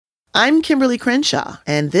I'm Kimberly Crenshaw,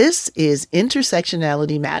 and this is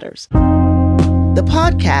Intersectionality Matters, the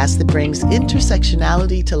podcast that brings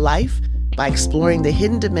intersectionality to life by exploring the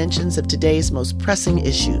hidden dimensions of today's most pressing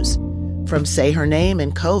issues, from Say Her Name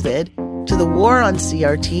and COVID to the war on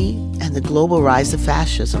CRT and the global rise of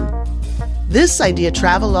fascism. This idea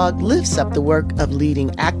travelogue lifts up the work of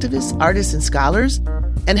leading activists, artists, and scholars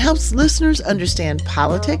and helps listeners understand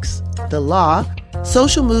politics, the law,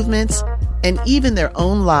 social movements, and even their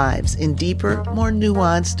own lives in deeper, more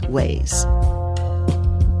nuanced ways.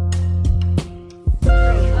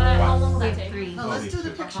 Let's do the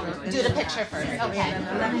picture. Do the picture first.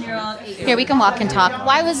 Okay. Here, we can walk and talk.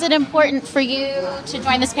 Why was it important for you to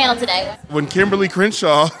join this panel today? When Kimberly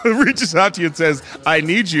Crenshaw reaches out to you and says, I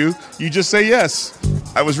need you, you just say yes.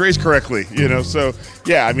 I was raised correctly, so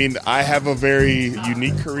yeah, I have a very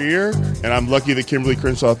unique career, and I'm lucky that Kimberly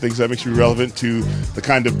Crenshaw thinks that makes me relevant to the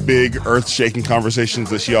kind of big, earth-shaking conversations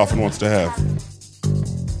that she often wants to have.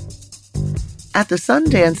 At the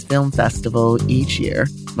Sundance Film Festival each year,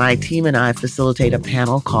 my team and I facilitate a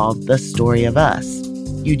panel called The Story of Us.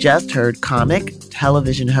 You just heard comic,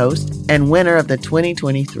 television host, and winner of the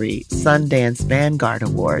 2023 Sundance Vanguard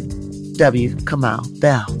Award, W. Kamau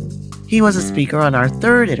Bell. He was a speaker on our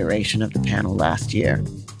third iteration of the panel last year.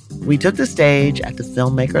 We took the stage at the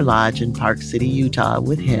Filmmaker Lodge in Park City, Utah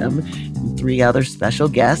with him and 3 other special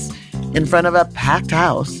guests in front of a packed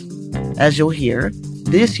house. As you'll hear,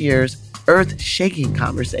 this year's earth-shaking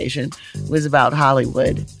conversation was about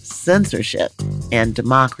Hollywood, censorship, and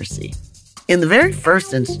democracy. In the very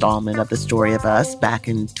first installment of The Story of Us back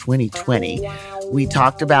in 2020, we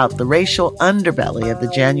talked about the racial underbelly of the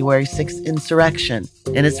January 6th insurrection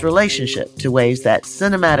and its relationship to ways that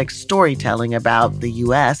cinematic storytelling about the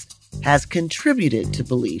U.S. has contributed to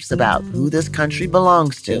beliefs about who this country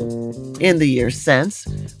belongs to. In the years since,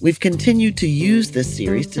 we've continued to use this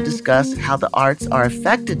series to discuss how the arts are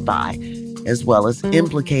affected by, as well as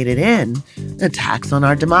implicated in, attacks on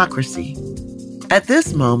our democracy. At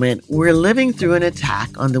this moment, we're living through an attack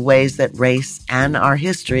on the ways that race and our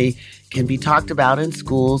history can be talked about in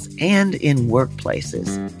schools and in workplaces.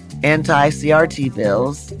 Anti-CRT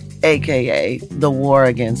bills, aka the war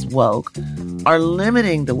against woke, are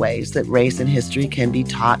limiting the ways that race and history can be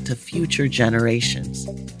taught to future generations.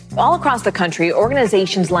 All across the country,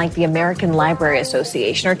 organizations like the American Library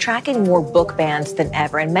Association are tracking more book bans than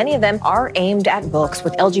ever, and many of them are aimed at books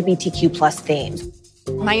with LGBTQ plus themes.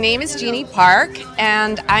 My name is Jeannie Park,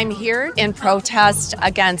 and I'm here in protest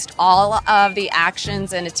against all of the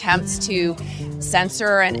actions and attempts to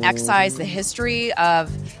censor and excise the history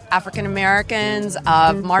of African Americans,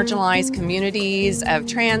 of marginalized communities, of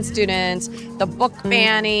trans students, the book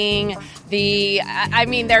banning,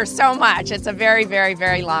 there's so much. It's a very, very,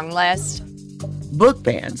 very long list. Book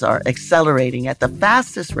bans are accelerating at the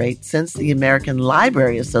fastest rate since the American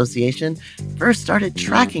Library Association first started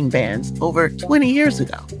tracking bans over 20 years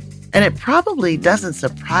ago. And it probably doesn't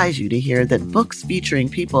surprise you to hear that books featuring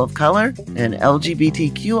people of color and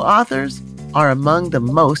LGBTQ authors are among the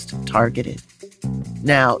most targeted.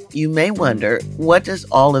 Now, you may wonder, what does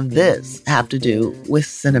all of this have to do with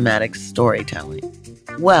cinematic storytelling?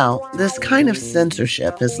 Well, this kind of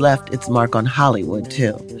censorship has left its mark on Hollywood,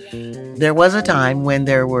 too. There was a time when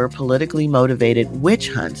there were politically motivated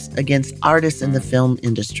witch hunts against artists in the film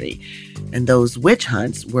industry, and those witch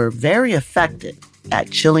hunts were very effective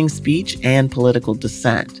at chilling speech and political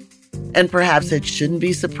dissent. And perhaps it shouldn't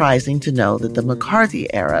be surprising to know that the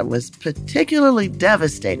McCarthy era was particularly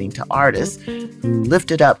devastating to artists who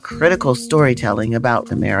lifted up critical storytelling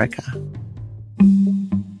about America.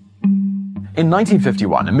 In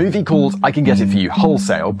 1951, a movie called I Can Get It For You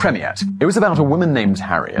Wholesale premiered. It was about a woman named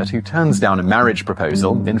Harriet who turns down a marriage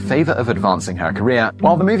proposal in favor of advancing her career.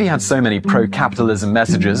 While the movie had so many pro-capitalism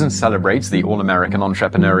messages and celebrates the all-American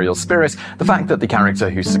entrepreneurial spirit, the fact that the character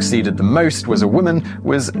who succeeded the most was a woman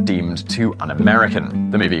was deemed too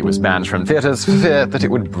un-American. The movie was banned from theaters for fear that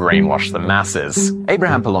it would brainwash the masses.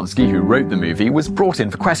 Abraham Polonsky, who wrote the movie, was brought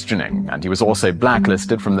in for questioning, and he was also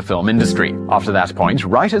blacklisted from the film industry. After that point,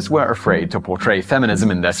 writers were afraid to portray feminism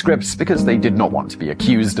in their scripts because they did not want to be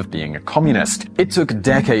accused of being a communist. It took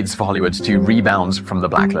decades for Hollywood to rebound from the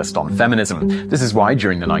blacklist on feminism. This is why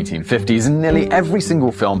during the 1950s, in nearly every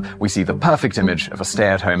single film, we see the perfect image of a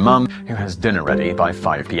stay-at-home mum who has dinner ready by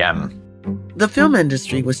 5 p.m. The film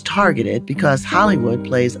industry was targeted because Hollywood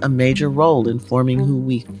plays a major role in forming who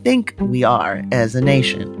we think we are as a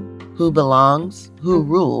nation, who belongs, who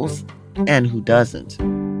rules, and who doesn't.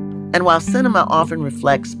 And while cinema often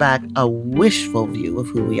reflects back a wishful view of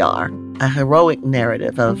who we are, a heroic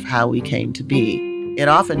narrative of how we came to be, it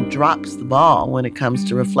often drops the ball when it comes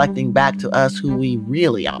to reflecting back to us who we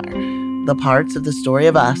really are, the parts of the story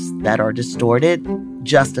of us that are distorted,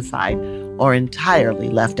 justified, or entirely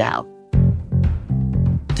left out.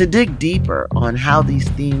 To dig deeper on how these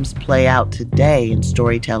themes play out today in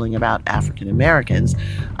storytelling about African Americans,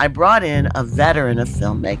 I brought in a veteran of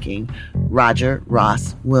filmmaking, Roger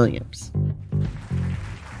Ross Williams.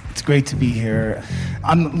 It's great to be here.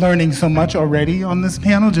 I'm learning so much already on this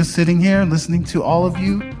panel, just sitting here listening to all of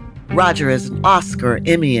you. Roger is an Oscar,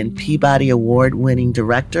 Emmy, and Peabody Award-winning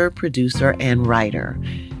director, producer, and writer.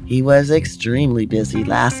 He was extremely busy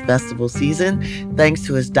last festival season thanks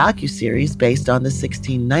to his docuseries based on the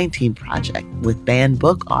 1619 Project with banned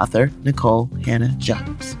book author Nikole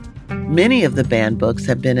Hannah-Jones. Many of the banned books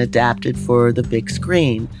have been adapted for the big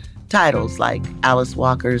screen. Titles like Alice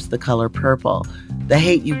Walker's The Color Purple, The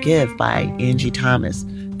Hate U Give by Angie Thomas,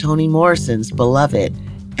 Toni Morrison's Beloved,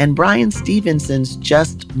 and Bryan Stevenson's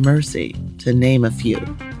Just Mercy, to name a few.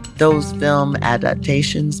 Those film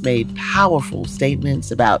adaptations made powerful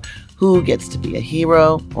statements about who gets to be a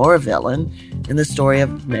hero or a villain in the story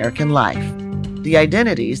of American life. The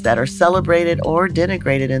identities that are celebrated or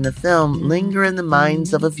denigrated in the film linger in the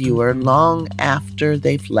minds of a viewer long after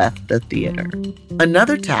they've left the theater.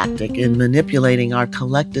 Another tactic in manipulating our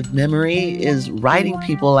collective memory is writing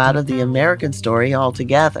people out of the American story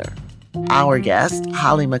altogether. Our guest,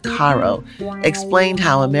 Holly Maccaro, explained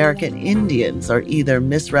how American Indians are either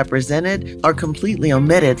misrepresented or completely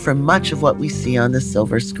omitted from much of what we see on the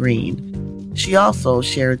silver screen. She also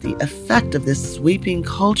shared the effect of this sweeping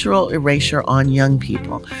cultural erasure on young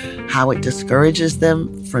people, how it discourages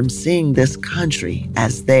them from seeing this country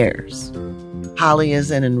as theirs. Holly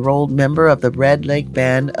is an enrolled member of the Red Lake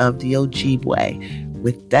Band of the Ojibwe,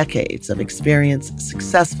 with decades of experience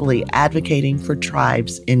successfully advocating for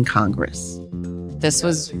tribes in Congress. This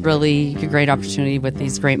was really a great opportunity with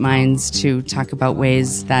these great minds to talk about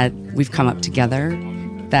ways that we've come up together,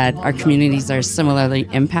 that our communities are similarly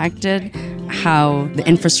impacted, how the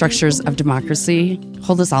infrastructures of democracy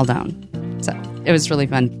hold us all down. So it was really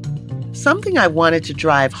fun. Something I wanted to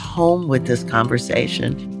drive home with this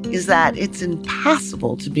conversation is that it's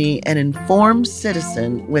impossible to be an informed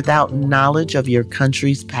citizen without knowledge of your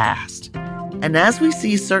country's past. And as we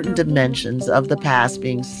see certain dimensions of the past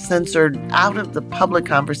being censored out of the public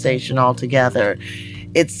conversation altogether,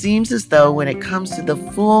 it seems as though when it comes to the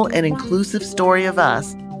full and inclusive story of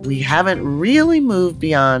us, we haven't really moved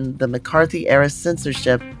beyond the McCarthy-era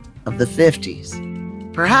censorship of the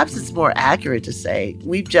 50s. Perhaps it's more accurate to say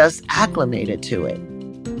we've just acclimated to it.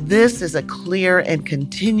 This is a clear and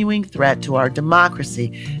continuing threat to our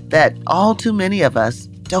democracy that all too many of us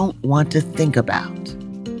don't want to think about.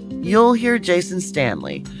 You'll hear Jason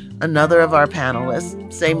Stanley, another of our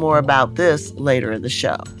panelists, say more about this later in the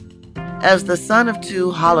show. As the son of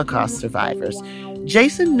two Holocaust survivors,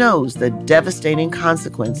 Jason knows the devastating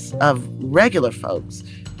consequence of regular folks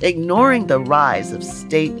ignoring the rise of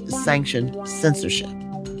state-sanctioned censorship.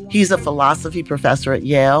 He's a philosophy professor at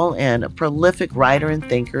Yale and a prolific writer and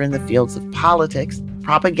thinker in the fields of politics,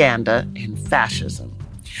 propaganda, and fascism.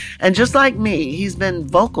 And just like me, he's been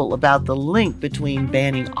vocal about the link between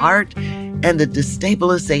banning art and the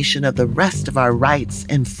destabilization of the rest of our rights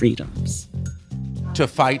and freedoms. To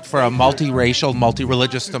fight for a multiracial,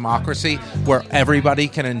 multi-religious democracy where everybody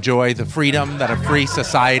can enjoy the freedom that a free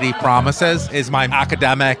society promises is my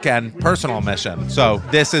academic and personal mission. So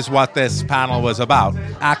this is what this panel was about,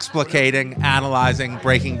 explicating, analyzing,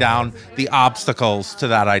 breaking down the obstacles to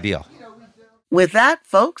that ideal. With that,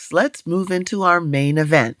 folks, let's move into our main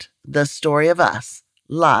event, The Story of Us,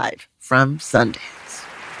 live from Sundance.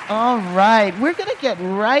 All right, we're going to get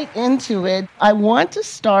right into it. I want to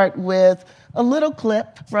start with a little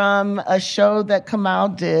clip from a show that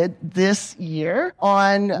Kamau did this year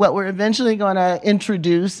on what we're eventually going to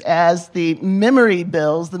introduce as the memory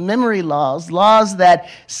bills, the memory laws, laws that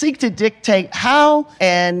seek to dictate how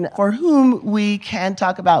and for whom we can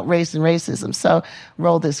talk about race and racism. So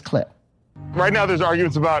roll this clip. Right now, there's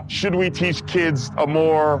arguments about should we teach kids a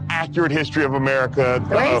more accurate history of America?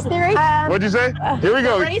 Race theory? What'd you say? Here we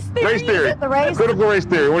go. Race theory? Race theory. Critical race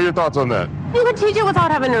theory. What are your thoughts on that? You could teach it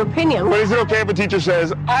without having an opinion. But is it okay if a teacher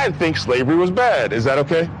says, I think slavery was bad? Is that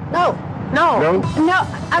okay? No. No.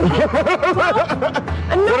 I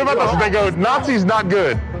mean, what about those? They go, Nazis not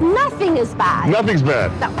good. Nothing is bad. Nothing's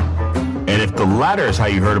bad. No. And if the latter is how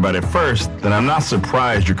you heard about it first, then I'm not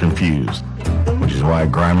surprised you're confused, which is why I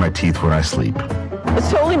grind my teeth when I sleep. It's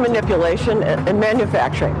totally manipulation and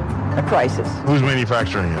manufacturing a crisis. Who's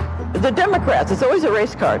manufacturing it? The Democrats, it's always a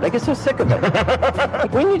race card. I get so sick of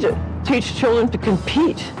it. We need to teach children to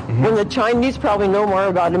compete when the Chinese probably know more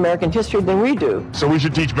about American history than we do. So we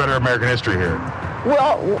should teach better American history here.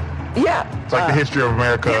 Well, yeah. It's like the history of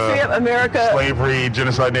America. Slavery,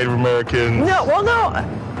 genocide, Native Americans. No.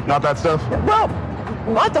 Not that stuff? Well,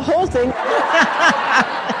 not the whole thing.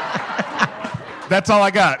 That's all I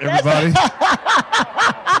got, everybody.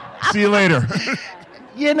 See you later.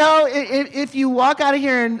 You know, if you walk out of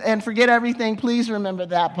here and forget everything, please remember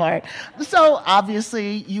that part. So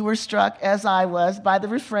obviously you were struck, as I was, by the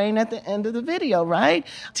refrain at the end of the video, right?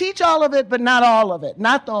 Teach all of it, but not all of it,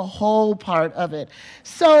 not the whole part of it.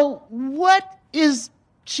 So what is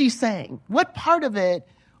she saying? What part of it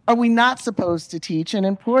are we not supposed to teach? And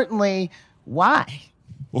importantly, why?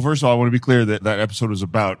 Well, first of all, I want to be clear that that episode was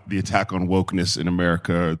about the attack on wokeness in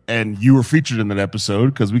America. And you were featured in that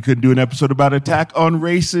episode because we couldn't do an episode about attack on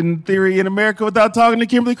race and theory in America without talking to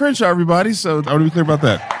Kimberly Crenshaw, everybody. So I want to be clear about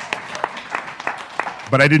that.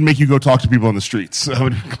 But I didn't make you go talk to people on the streets.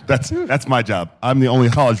 So that's my job. I'm the only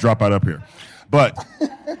college dropout up here. But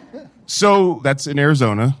so that's in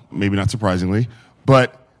Arizona, maybe not surprisingly.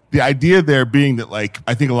 But the idea there being that, like,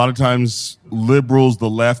 I think a lot of times liberals, the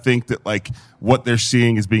left, think that, like, what they're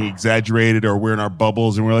seeing is being exaggerated or we're in our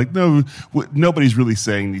bubbles. And we're like, no, nobody's really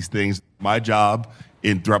saying these things. My job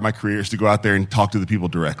throughout my career is to go out there and talk to the people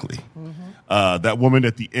directly. That woman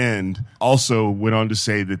at the end also went on to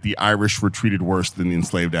say that the Irish were treated worse than the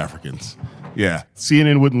enslaved Africans. Yeah.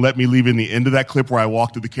 CNN wouldn't let me leave in the end of that clip where I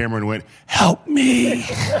walked to the camera and went, help me.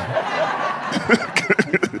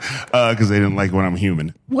 Because they didn't like when I'm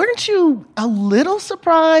human. Weren't you a little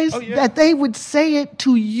surprised that they would say it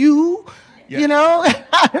to you? Yeah. You know?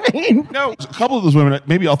 I mean... No, a couple of those women,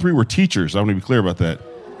 maybe all three were teachers. I want to be clear about that.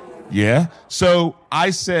 Yeah? So I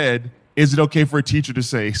said, is it okay for a teacher to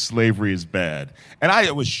say slavery is bad? And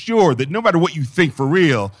I was sure that no matter what you think for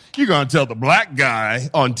real, you're going to tell the black guy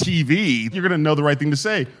on TV, you're going to know the right thing to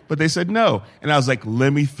say. But they said no. And I was like,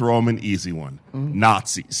 let me throw them an easy one.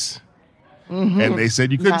 Nazis. And they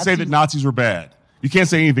said you couldn't say that Nazis were bad. You can't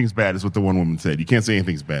say anything's bad is what the one woman said. You can't say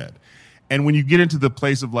anything's bad. And when you get into the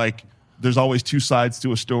place of, like, there's always two sides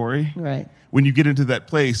to a story. Right. When you get into that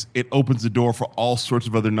place, it opens the door for all sorts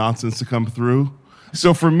of other nonsense to come through.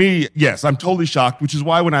 So for me, yes, I'm totally shocked, which is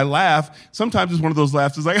why when I laugh, sometimes it's one of those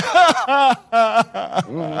laughs that's like,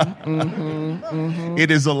 It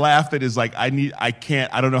is a laugh that is like, I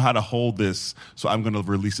don't know how to hold this, so I'm going to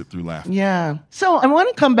release it through laughter. Yeah. So I want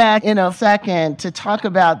to come back in a second to talk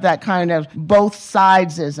about that kind of both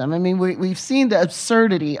sidesism. I mean, we've seen the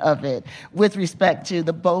absurdity of it with respect to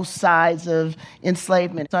the both sides of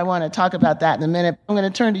enslavement. So I want to talk about that in a minute. I'm going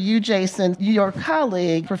to turn to you, Jason. Your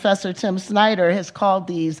colleague, Professor Tim Snyder, has called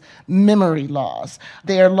these memory laws.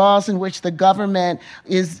 They are laws in which the government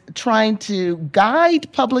is trying to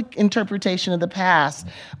guide public interpretation of the past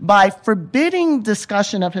by forbidding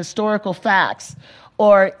discussion of historical facts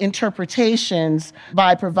or interpretations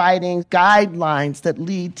by providing guidelines that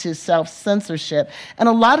lead to self-censorship. And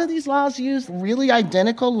a lot of these laws use really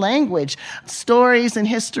identical language. Stories and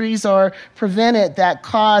histories are prevented that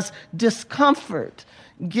cause discomfort,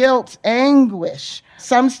 guilt, anguish.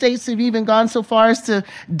 Some states have even gone so far as to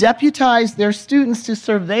deputize their students to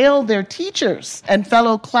surveil their teachers and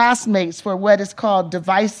fellow classmates for what is called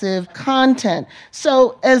divisive content.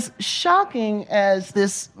 So as shocking as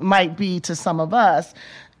this might be to some of us,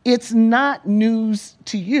 it's not news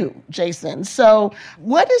to you, Jason. So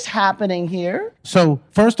what is happening here? So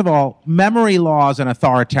first of all, memory laws and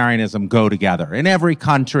authoritarianism go together. In every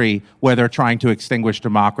country where they're trying to extinguish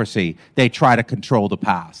democracy, they try to control the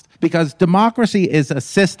past. Because democracy is a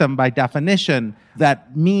system, by definition,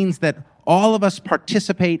 that means that all of us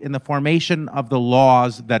participate in the formation of the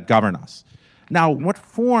laws that govern us. Now, what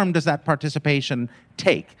form does that participation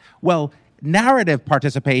take? Well, narrative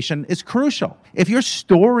participation is crucial. If your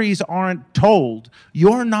stories aren't told,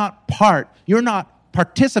 you're not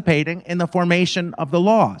participating in the formation of the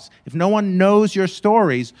laws. If no one knows your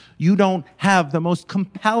stories, you don't have the most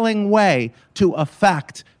compelling way to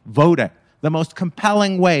affect voting, the most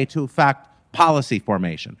compelling way to affect policy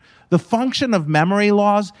formation. The function of memory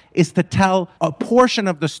laws is to tell a portion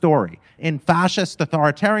of the story. In fascist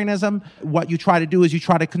authoritarianism, what you try to do is you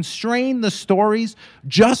try to constrain the stories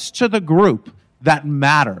just to the group that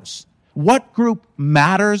matters. What group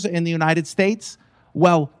matters in the United States?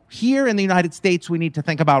 Well, here in the United States, we need to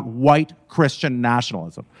think about white Christian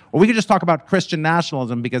nationalism. Or we could just talk about Christian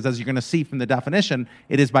nationalism because, as you're going to see from the definition,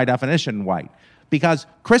 it is by definition white. Because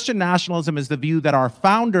Christian nationalism is the view that our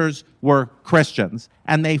founders were Christians,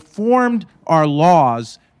 and they formed our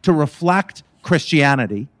laws to reflect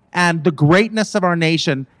Christianity. And the greatness of our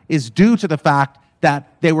nation is due to the fact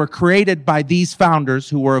that they were created by these founders,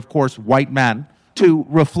 who were, of course, white men, to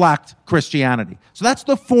reflect Christianity. So that's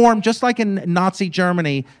the form, just like in Nazi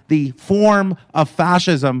Germany, the form of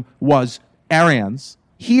fascism was Aryans.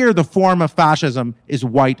 Here, the form of fascism is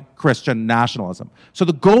white Christian nationalism. So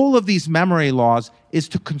the goal of these memory laws is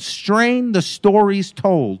to constrain the stories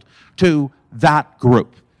told to that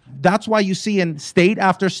group. That's why you see in state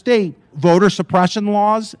after state, voter suppression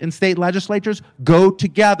laws in state legislatures go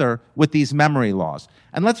together with these memory laws.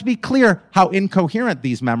 And let's be clear how incoherent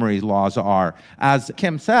these memory laws are. As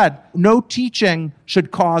Kim said, no teaching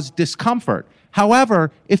should cause discomfort.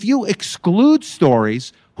 However, if you exclude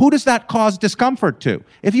stories, who does that cause discomfort to?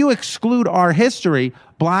 If you exclude our history,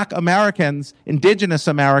 Black Americans, Indigenous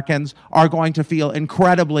Americans are going to feel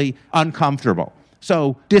incredibly uncomfortable.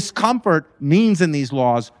 So discomfort means in these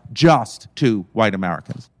laws just to white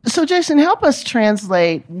Americans. So, Jason, help us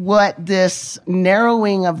translate what this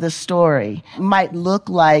narrowing of the story might look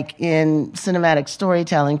like in cinematic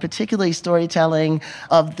storytelling, particularly storytelling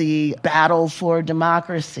of the battle for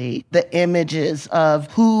democracy, the images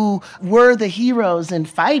of who were the heroes in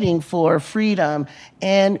fighting for freedom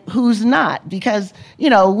and who's not. Because,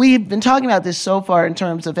 we've been talking about this so far in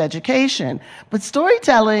terms of education, but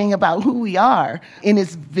storytelling about who we are in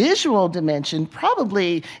its visual dimension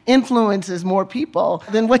probably influences more people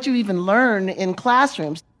than what you even learn in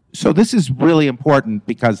classrooms. So this is really important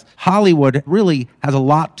because Hollywood really has a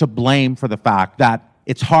lot to blame for the fact that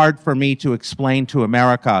it's hard for me to explain to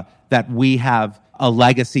America that we have a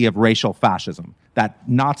legacy of racial fascism. That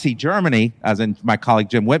Nazi Germany, as in my colleague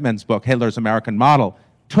Jim Whitman's book, Hitler's American Model,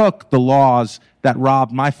 took the laws that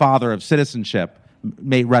robbed my father of citizenship,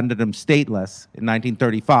 rendered him stateless in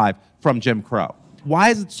 1935, from Jim Crow. Why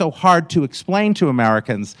is it so hard to explain to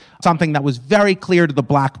Americans something that was very clear to the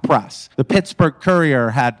black press? The Pittsburgh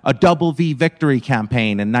Courier had a double V victory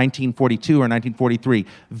campaign in 1942 or 1943.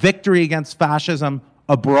 Victory against fascism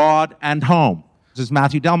abroad and home. As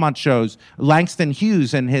Matthew Delmont shows, Langston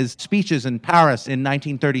Hughes in his speeches in Paris in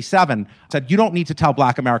 1937 said, you don't need to tell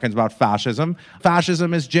black Americans about fascism.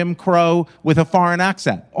 Fascism is Jim Crow with a foreign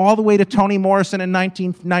accent. All the way to Toni Morrison in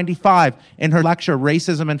 1995 in her lecture,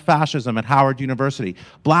 Racism and Fascism at Howard University.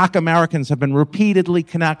 Black Americans have been repeatedly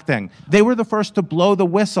connecting. They were the first to blow the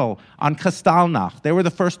whistle on Kristallnacht. They were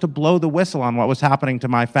the first to blow the whistle on what was happening to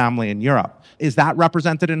my family in Europe. Is that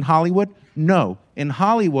represented in Hollywood? No. In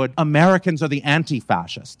Hollywood, Americans are the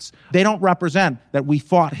anti-fascists. They don't represent that we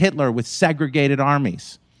fought Hitler with segregated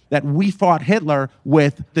armies, that we fought Hitler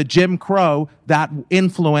with the Jim Crow that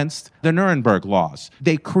influenced the Nuremberg laws.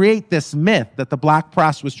 They create this myth that the black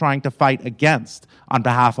press was trying to fight against on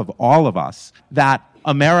behalf of all of us, that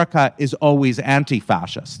America is always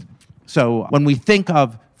anti-fascist. So when we think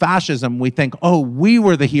of fascism, we think, we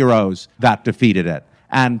were the heroes that defeated it.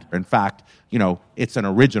 And in fact, it's an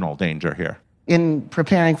original danger here. In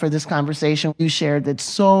preparing for this conversation, you shared that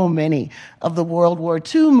so many of the World War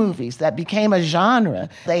II movies that became a genre,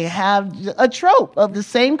 they have a trope of the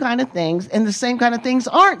same kind of things, and the same kind of things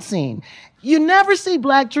aren't seen. You never see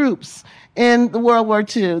black troops in the World War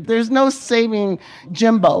II. There's no saving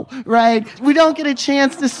Jimbo, right? We don't get a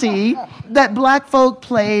chance to see that black folk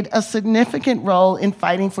played a significant role in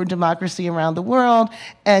fighting for democracy around the world,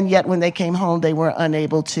 and yet when they came home, they were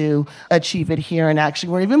unable to achieve it here and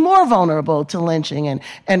actually were even more vulnerable to lynching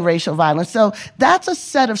and racial violence. So that's a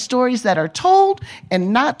set of stories that are told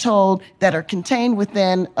and not told that are contained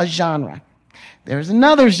within a genre. There's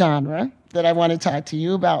another genre that I want to talk to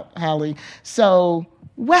you about, Holly. So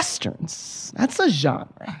Westerns, that's a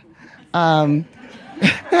genre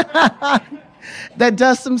that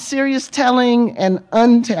does some serious telling and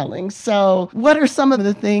untelling. So what are some of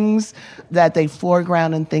the things that they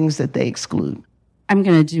foreground and things that they exclude? I'm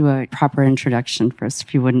going to do a proper introduction first,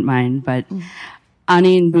 if you wouldn't mind, but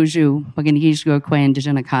Anin Buju, Baganigishgo Kwe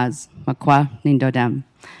Indigenakaz, Makwa Nindodem,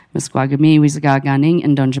 Miskwagami Wizagaganing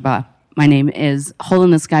and Donjaba. My name is Hole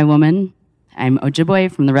in the Sky Woman. I'm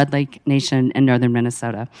Ojibwe from the Red Lake Nation in northern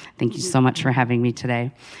Minnesota. Thank you so much for having me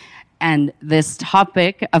today. And this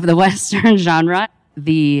topic of the Western genre,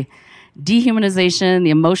 the dehumanization, the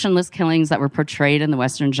emotionless killings that were portrayed in the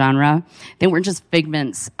Western genre, they weren't just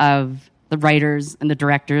figments of the writers and the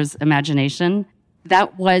director's imagination.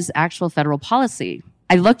 That was actual federal policy.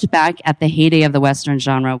 I looked back at the heyday of the Western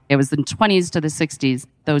genre. It was the 20s to the 60s.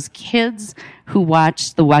 Those kids who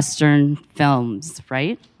watched the Western films,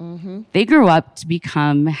 right? Mm-hmm. They grew up to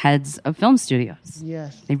become heads of film studios.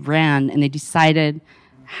 Yes. They ran and they decided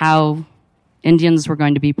how Indians were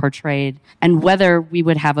going to be portrayed and whether we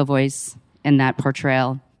would have a voice in that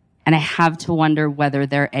portrayal. And I have to wonder whether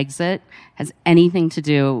their exit has anything to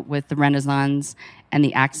do with the Renaissance and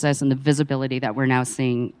the access and the visibility that we're now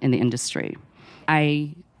seeing in the industry.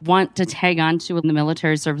 I want to tag on to the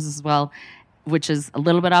military service as well, which is a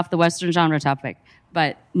little bit off the Western genre topic.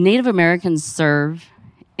 But Native Americans serve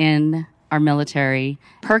in our military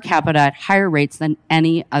per capita at higher rates than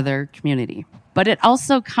any other community. But it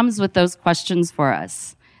also comes with those questions for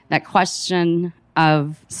us. That question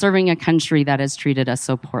of serving a country that has treated us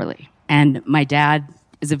so poorly. And my dad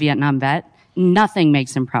is a Vietnam vet. Nothing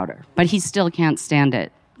makes him prouder, but he still can't stand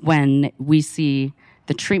it when we see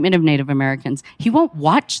the treatment of Native Americans. He won't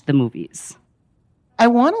watch the movies. I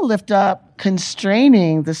want to lift up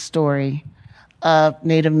constraining the story of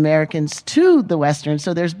Native Americans to the Westerns.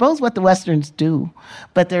 So there's both what the Westerns do,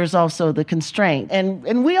 but there's also the constraint.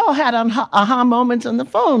 And we all had aha moments on the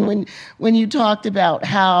phone when you talked about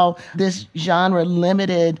how this genre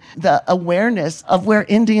limited the awareness of where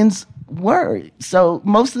Indians were. So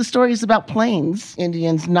most of the story is about Plains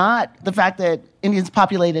Indians, not the fact that Indians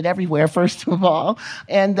populated everywhere, first of all,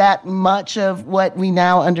 and that much of what we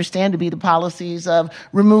now understand to be the policies of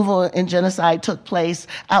removal and genocide took place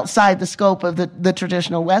outside the scope of the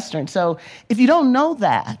traditional Western. So if you don't know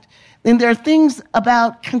that, then there are things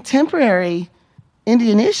about contemporary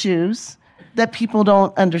Indian issues that people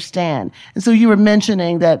don't understand. And so you were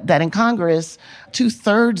mentioning that in Congress,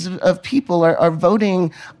 2/3 of people are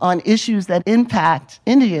voting on issues that impact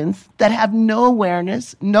Indians that have no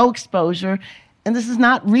awareness, no exposure. And this is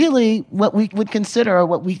not really what we would consider or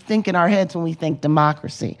what we think in our heads when we think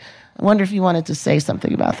democracy. I wonder if you wanted to say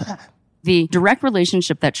something about that. The direct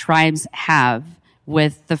relationship that tribes have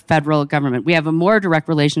with the federal government. We have a more direct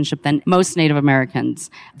relationship than most Native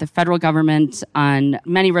Americans. The federal government on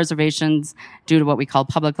many reservations, due to what we call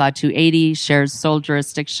Public Law 280, shares sole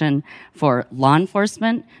jurisdiction for law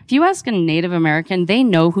enforcement. If you ask a Native American, they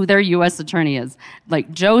know who their U.S. attorney is.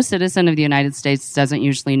 Like Joe, citizen of the United States, doesn't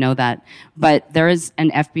usually know that. But there is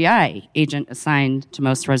an FBI agent assigned to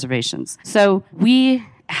most reservations. So we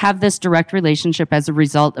have this direct relationship as a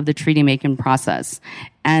result of the treaty-making process.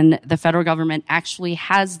 And the federal government actually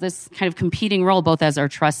has this kind of competing role, both as our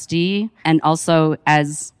trustee and also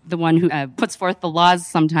as the one who puts forth the laws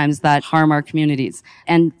sometimes that harm our communities.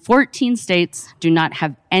 And 14 states do not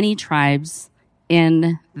have any tribes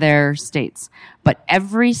in their states. But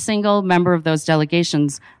every single member of those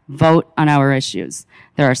delegations vote on our issues.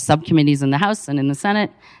 There are subcommittees in the House and in the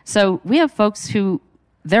Senate. So we have folks who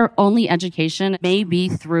their only education may be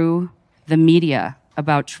through the media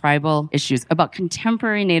about tribal issues, about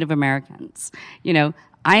contemporary Native Americans. You know,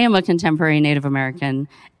 I am a contemporary Native American,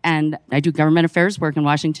 and I do government affairs work in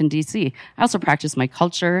Washington, D.C. I also practice my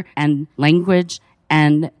culture and language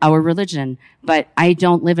and our religion, but I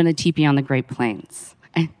don't live in a teepee on the Great Plains.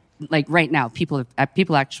 And, like right now, people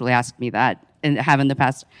actually ask me that, and have in the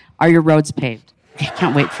past, are your roads paved? I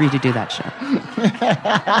can't wait for you to do that show.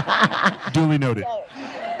 Duly noted.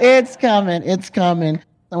 It's coming. It's coming.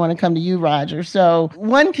 I want to come to you, Roger. So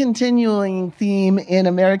one continuing theme in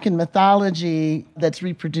American mythology that's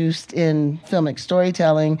reproduced in filmic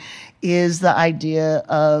storytelling is the idea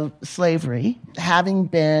of slavery having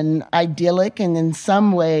been idyllic, and in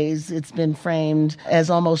some ways it's been framed as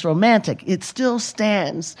almost romantic. It still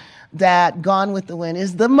stands that Gone with the Wind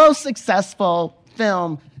is the most successful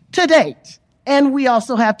film to date. And we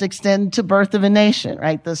also have to extend to Birth of a Nation,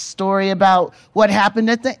 right? The story about what happened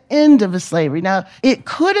at the end of slavery. Now, it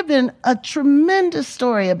could have been a tremendous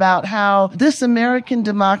story about how this American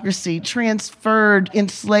democracy transferred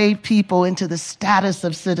enslaved people into the status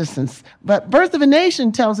of citizens. But Birth of a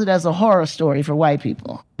Nation tells it as a horror story for white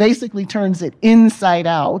people. Basically turns it inside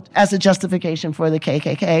out as a justification for the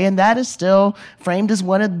KKK. And that is still framed as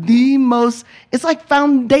one of the most, it's like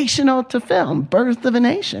foundational to film, Birth of a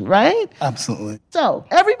Nation, right? Absolutely. So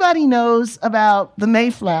everybody knows about the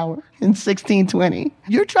Mayflower in 1620.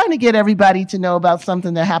 You're trying to get everybody to know about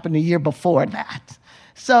something that happened a year before that.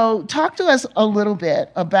 So talk to us a little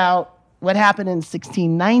bit about what happened in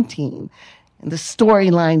 1619 and the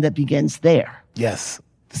storyline that begins there. Yes.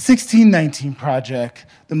 The 1619 Project,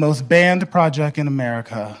 the most banned project in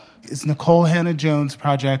America, is Nicole Hannah-Jones'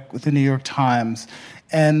 project with the New York Times.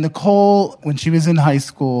 And Nicole, when she was in high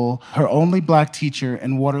school, her only black teacher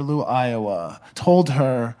in Waterloo, Iowa, told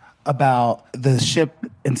her about the ship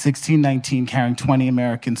in 1619 carrying 20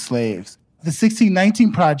 American slaves. The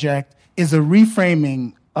 1619 Project is a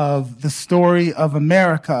reframing of the story of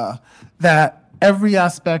America, that every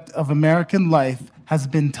aspect of American life has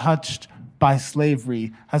been touched by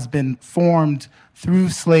slavery, has been formed through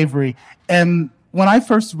slavery. And when I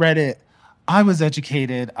first read it, I was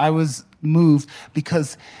educated, I was moved,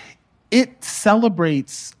 because it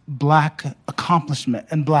celebrates Black accomplishment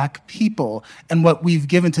and Black people and what we've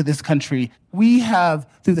given to this country. We have,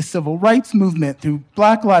 through the civil rights movement, through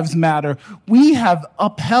Black Lives Matter, we have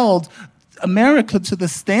upheld America to the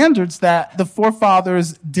standards that the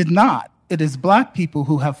forefathers did not. It is Black people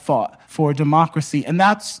who have fought for democracy, and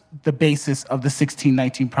that's the basis of the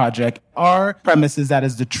 1619 Project. Our premise is that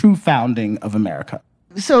is the true founding of America.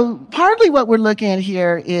 So partly what we're looking at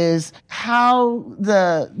here is how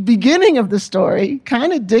the beginning of the story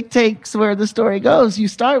kind of dictates where the story goes. You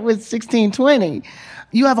start with 1620.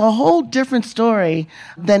 You have a whole different story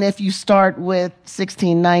than if you start with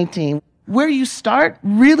 1619. Where you start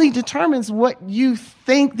really determines what you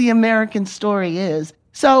think the American story is.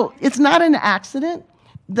 So it's not an accident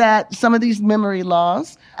that some of these memory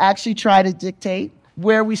laws actually try to dictate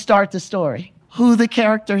where we start the story, who the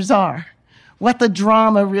characters are, what the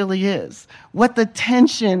drama really is, what the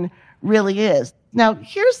tension really is. Now,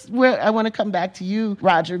 here's where I want to come back to you,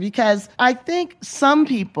 Roger, because I think some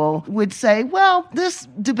people would say, well, this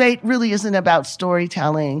debate really isn't about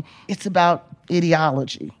storytelling. It's about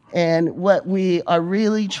ideology. And what we are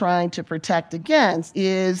really trying to protect against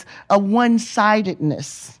is a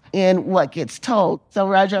one-sidedness in what gets told. So,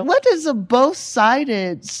 Roger, what does a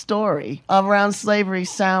both-sided story around slavery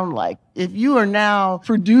sound like? If you are now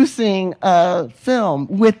producing a film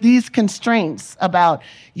with these constraints about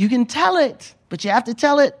you can tell it, but you have to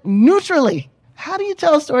tell it neutrally. How do you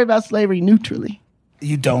tell a story about slavery neutrally?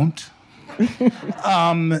 You don't.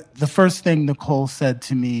 The first thing Nicole said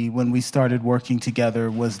to me when we started working together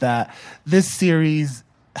was that this series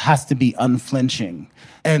has to be unflinching.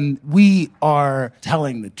 And we are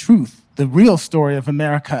telling the truth, the real story of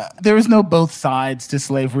America. There is no both sides to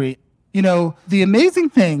slavery. You know, the amazing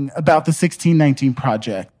thing about the 1619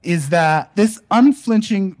 Project is that this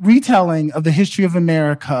unflinching retelling of the history of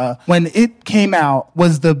America, when it came out,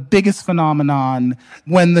 was the biggest phenomenon.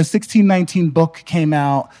 When the 1619 book came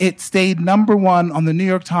out, it stayed #1 on the New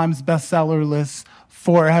York Times bestseller list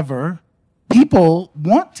forever. People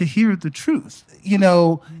want to hear the truth, you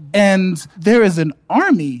know, and there is an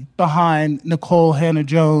army behind Nikole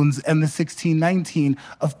Hannah-Jones and the 1619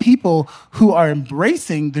 of people who are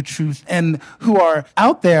embracing the truth and who are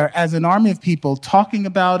out there as an army of people talking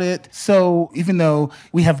about it. So even though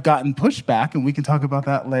we have gotten pushback, and we can talk about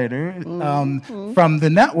that later, from the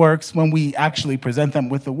networks when we actually present them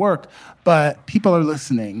with the work, but people are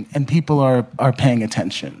listening and people are paying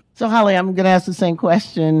attention. So Holly, I'm going to ask the same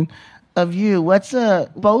question of you. What's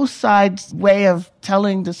a both sides way of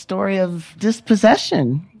telling the story of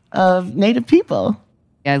dispossession of Native people?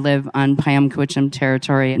 I live on Payam-Cowichan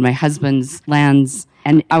territory in my husband's lands,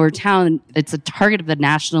 and our town, it's a target of the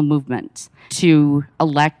national movement to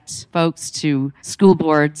elect folks to school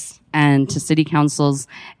boards and to city councils,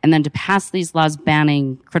 and then to pass these laws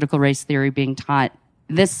banning critical race theory being taught.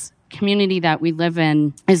 This community that we live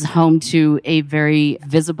in is home to a very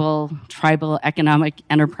visible tribal economic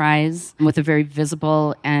enterprise with a very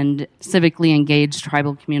visible and civically engaged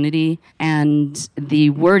tribal community. And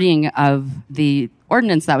the wording of the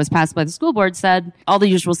ordinance that was passed by the school board said all the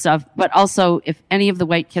usual stuff, but also if any of the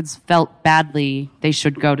white kids felt badly, they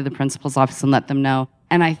should go to the principal's office and let them know.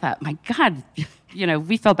 And I thought, my God, you know,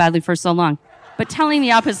 we felt badly for so long. But telling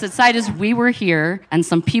the opposite side is we were here and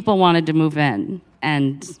some people wanted to move in.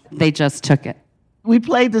 And they just took it. We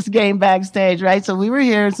played this game backstage, right? So we were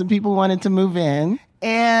here and some people wanted to move in.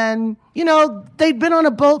 And, you know, they'd been on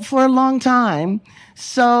a boat for a long time.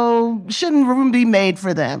 So shouldn't room be made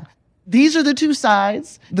for them? These are the two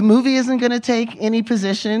sides. The movie isn't going to take any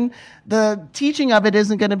position. The teaching of it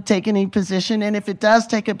isn't going to take any position. And if it does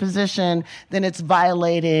take a position, then it's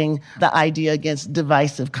violating the idea against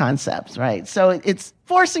divisive concepts, right? So it's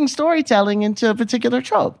forcing storytelling into a particular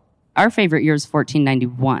trope. Our favorite year is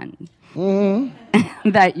 1491.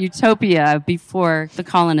 That utopia before the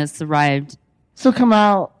colonists arrived. So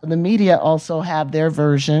Kamau, the media also have their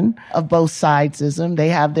version of both sidesism. They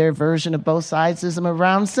have their version of both sidesism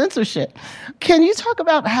around censorship. Can you talk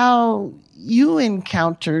about how you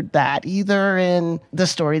encountered that, either in the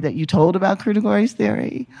story that you told about critical race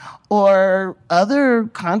theory or other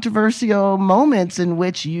controversial moments in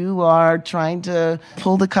which you are trying to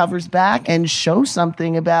pull the covers back and show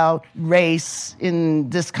something about race in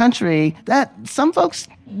this country that some folks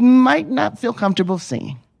might not feel comfortable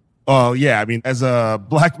seeing? Oh, yeah. I mean, as a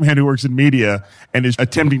Black man who works in media and is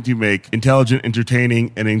attempting to make intelligent,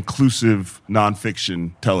 entertaining, and inclusive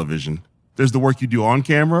nonfiction television, there's the work you do on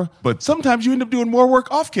camera, but sometimes you end up doing more work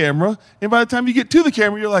off camera, and by the time you get to the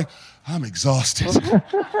camera, you're like, I'm exhausted.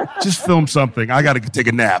 Just film something. I got to take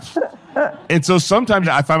a nap. And so sometimes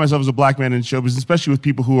I find myself as a black man in show business, especially with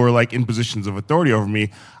people who are like in positions of authority over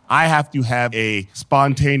me, I have to have a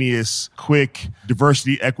spontaneous, quick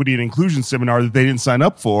diversity, equity, and inclusion seminar that they didn't sign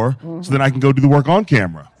up for, so then I can go do the work on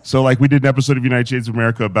camera. So like we did an episode of United Shades of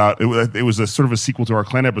America about, it was a sort of a sequel to our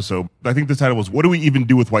Klan episode. I think the title was, What Do We Even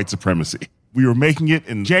Do with White Supremacy? We were making it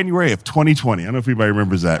in January of 2020. I don't know if anybody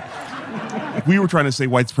remembers that. We were trying to say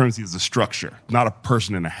white supremacy is a structure, not a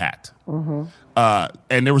person in a hat.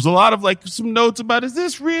 And there was a lot of like some notes about, isn't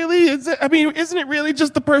it really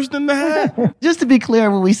just the person in the hat? Just to be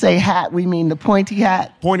clear, when we say hat, we mean the pointy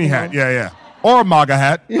hat. Pointy hat, yeah. Or a MAGA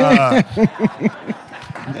hat.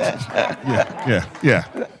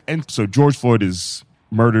 Yeah. And so George Floyd is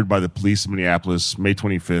murdered by the police in Minneapolis, May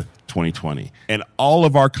 25th, 2020. And all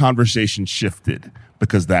of our conversation shifted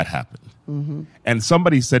because that happened. And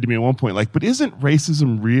somebody said to me at one point, like, but isn't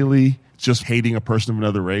racism really just hating a person of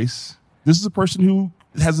another race? This is a person who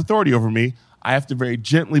has authority over me. I have to very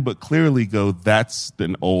gently but clearly go, that's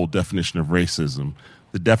an old definition of racism.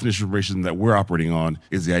 The definition of racism that we're operating on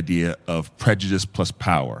is the idea of prejudice plus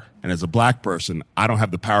power. And as a black person, I don't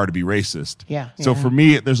have the power to be racist. So for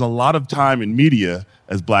me, there's a lot of time in media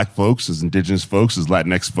as black folks, as indigenous folks, as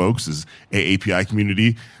Latinx folks, as AAPI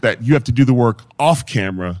community, that you have to do the work off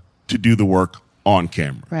camera to do the work on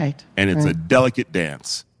camera. Right. And it's a delicate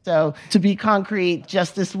dance. So to be concrete,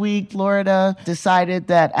 just this week, Florida decided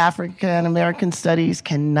that African American studies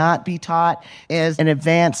cannot be taught as an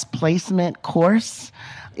advanced placement course.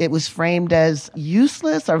 It was framed as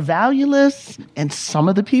useless or valueless, and some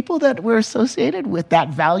of the people that were associated with that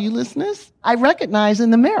valuelessness, I recognize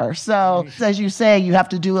in the mirror. So, as you say, you have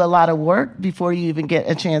to do a lot of work before you even get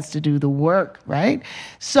a chance to do the work, right?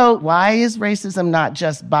 So why is racism not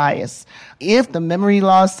just bias? If the memory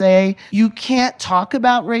laws say you can't talk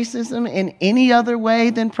about racism in any other way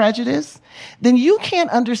than prejudice, then you can't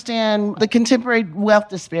understand the contemporary wealth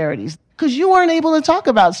disparities. Because you weren't able to talk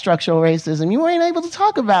about structural racism. You weren't able to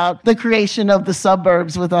talk about the creation of the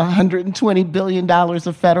suburbs with $120 billion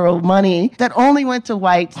of federal money that only went to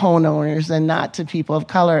white homeowners and not to people of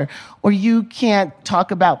color. Or you can't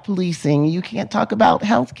talk about policing. You can't talk about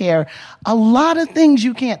healthcare. A lot of things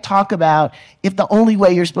you can't talk about if the only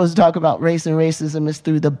way you're supposed to talk about race and racism is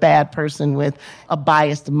through the bad person with a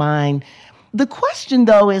biased mind. The question,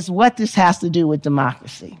 though, is what this has to do with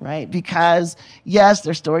democracy, right? Because, yes,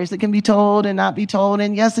 there's stories that can be told and not be told.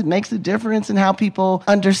 And, yes, it makes a difference in how people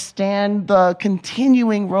understand the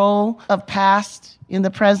continuing role of past in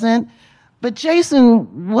the present. But,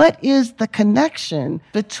 Jason, what is the connection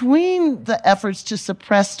between the efforts to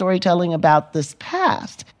suppress storytelling about this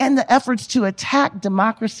past and the efforts to attack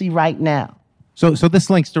democracy right now? So this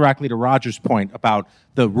links directly to Roger's point about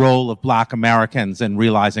the role of black Americans in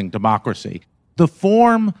realizing democracy. The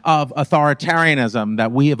form of authoritarianism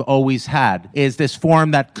that we have always had is this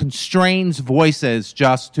form that constrains voices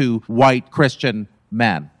just to white Christian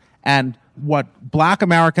men. And what black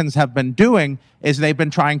Americans have been doing is they've been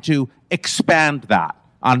trying to expand that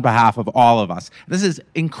on behalf of all of us. This is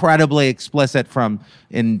incredibly explicit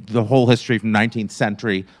in the whole history from the 19th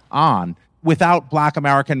century on. Without black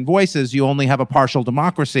American voices, you only have a partial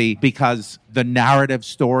democracy because the narrative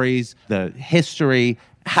stories, the history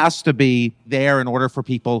has to be there in order for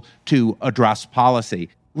people to address policy.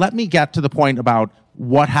 Let me get to the point about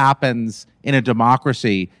what happens in a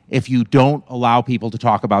democracy if you don't allow people to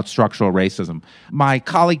talk about structural racism. My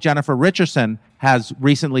colleague Jennifer Richardson has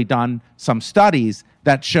recently done some studies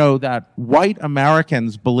that show that white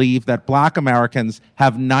Americans believe that black Americans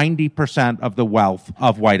have 90% of the wealth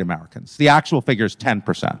of white Americans. The actual figure is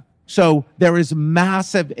 10%. So there is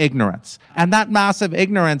massive ignorance. And that massive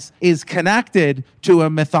ignorance is connected to a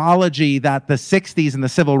mythology that the 60s and the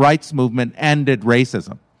civil rights movement ended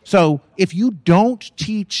racism. So if you don't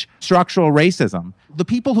teach structural racism, the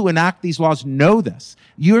people who enact these laws know this.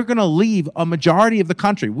 You're going to leave a majority of the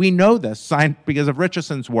country. We know this because of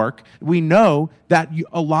Richardson's work. We know that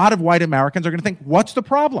a lot of white Americans are going to think, what's the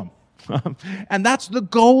problem? And that's the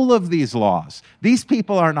goal of these laws. These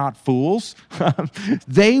people are not fools.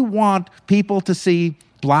 They want people to see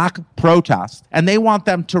black protest, and they want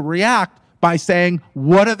them to react by saying,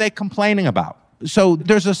 what are they complaining about? So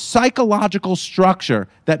there's a psychological structure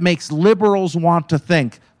that makes liberals want to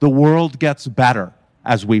think the world gets better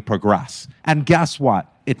as we progress. And guess what?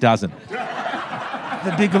 It doesn't.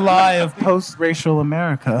 The big lie of post-racial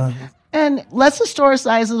America. And let's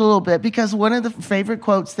historicize it a little bit, because one of the favorite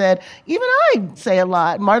quotes that even I say a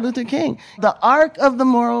lot, Martin Luther King, the arc of the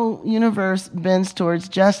moral universe bends towards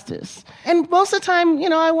justice. And most of the time,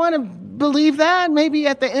 I want to believe that maybe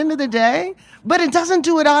at the end of the day, but it doesn't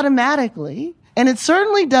do it automatically. And it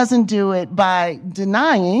certainly doesn't do it by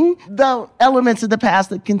denying the elements of the past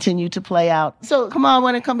that continue to play out. So, Kamal, I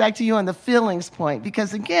want to come back to you on the feelings point,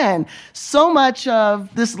 because again, so much of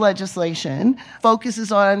this legislation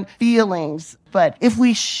focuses on feelings. But if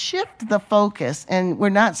we shift the focus, and we're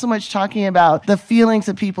not so much talking about the feelings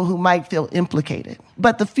of people who might feel implicated,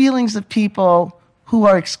 but the feelings of people who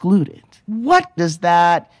are excluded, what does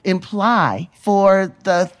that imply for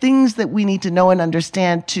the things that we need to know and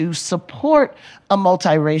understand to support a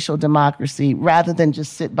multiracial democracy rather than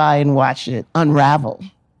just sit by and watch it unravel?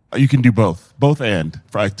 You can do both and.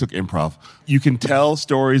 I took improv. You can tell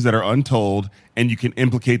stories that are untold, and you can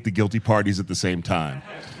implicate the guilty parties at the same time.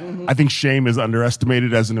 Mm-hmm. I think shame is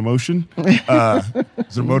underestimated as an emotion, as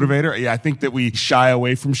a motivator. Yeah, I think that we shy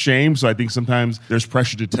away from shame, so I think sometimes there's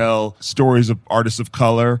pressure to tell stories of artists of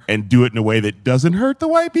color and do it in a way that doesn't hurt the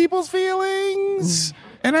white people's feelings.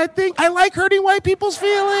 And I think I like hurting white people's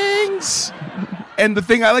feelings. And the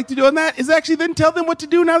thing I like to do on that is actually then tell them what to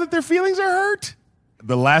do now that their feelings are hurt.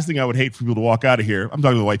 The last thing I would hate for people to walk out of here, I'm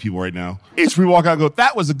talking to the white people right now, is for we walk out and go,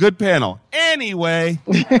 that was a good panel. Anyway,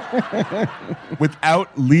 without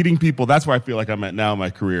leading people, that's where I feel like I'm at now in my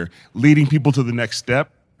career, leading people to the next step.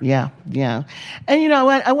 Yeah. And you know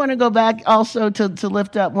what? I want to go back also to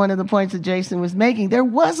lift up one of the points that Jason was making. There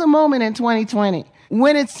was a moment in 2020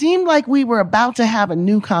 when it seemed like we were about to have a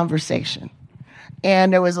new conversation.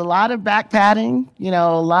 And there was a lot of back patting, a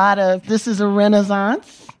lot of this is a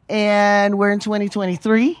renaissance. And we're in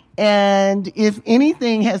 2023. And if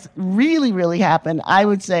anything has really, really happened, I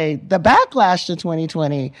would say the backlash to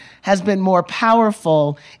 2020 has been more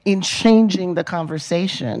powerful in changing the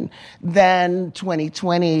conversation than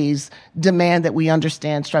 2020's demand that we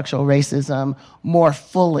understand structural racism more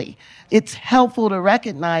fully. It's helpful to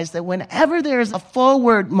recognize that whenever there's a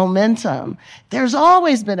forward momentum, there's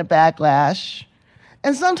always been a backlash.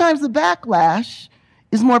 And sometimes the backlash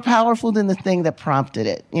is more powerful than the thing that prompted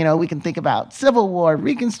it. We can think about Civil War,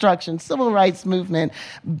 Reconstruction, Civil Rights Movement.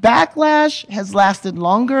 Backlash has lasted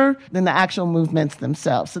longer than the actual movements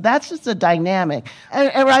themselves. So that's just a dynamic.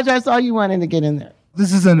 And Raja, I saw you wanting to get in there.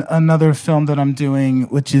 This is another film that I'm doing,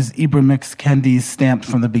 which is Ibram X. Kendi's Stamped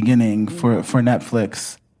from the Beginning for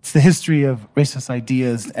Netflix. It's the history of racist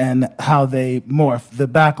ideas and how they morph, the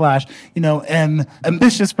backlash, and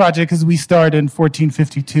ambitious project because we start in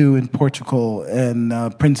 1452 in Portugal, and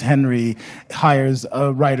Prince Henry hires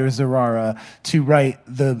a writer, Zurara, to write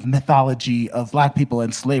the mythology of black people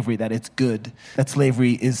and slavery, that it's good, that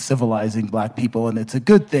slavery is civilizing black people and it's a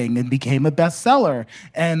good thing, and became a bestseller.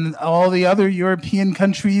 And all the other European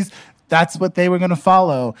countries, that's what they were going to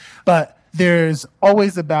follow. But there's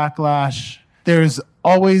always a backlash. There's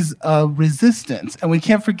always a resistance. And we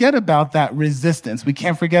can't forget about that resistance. We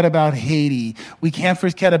can't forget about Haiti. We can't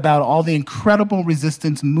forget about all the incredible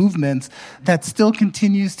resistance movements that still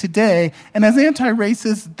continues today. And as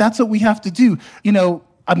anti-racists, that's what we have to do.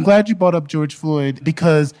 I'm glad you brought up George Floyd,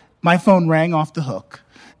 because my phone rang off the hook.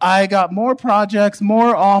 I got more projects,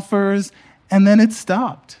 more offers, and then it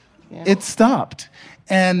stopped. Yeah. It stopped.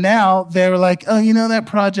 And now they're like, that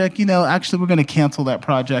project, actually we're going to cancel that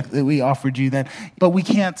project that we offered you then. But we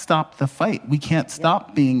can't stop the fight. We can't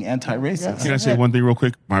stop being anti-racist. Can I say one thing real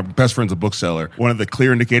quick? My best friend's a bookseller. One of the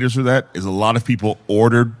clear indicators for that is a lot of people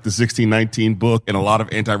ordered the 1619 book and a lot of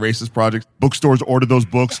anti-racist projects. Bookstores ordered those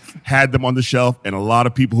books, had them on the shelf, and a lot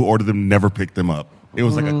of people who ordered them never picked them up. It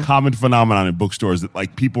was like a common phenomenon in bookstores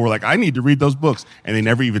that people were like, I need to read those books. And they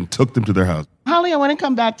never even took them to their house. Holly, I want to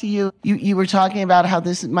come back to you. You were talking about how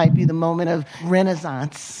this might be the moment of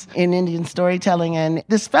renaissance in Indian storytelling. And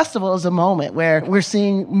this festival is a moment where we're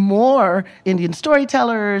seeing more Indian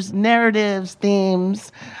storytellers, narratives,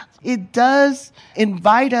 themes. It does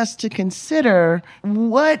invite us to consider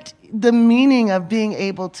what the meaning of being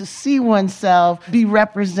able to see oneself be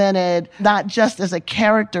represented, not just as a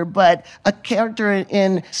character, but a character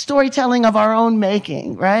in storytelling of our own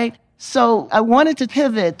making, right? So I wanted to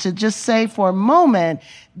pivot to just say for a moment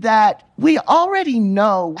that we already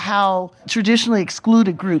know how traditionally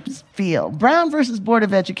excluded groups feel. Brown versus Board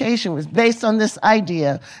of Education was based on this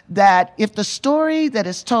idea that if the story that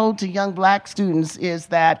is told to young black students is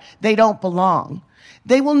that they don't belong,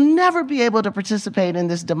 they will never be able to participate in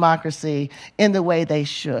this democracy in the way they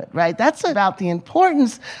should, right? That's about the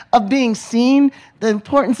importance of being seen, the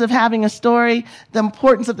importance of having a story, the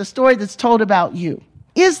importance of the story that's told about you.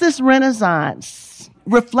 Is this renaissance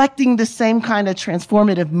reflecting the same kind of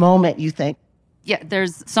transformative moment, you think? Yeah,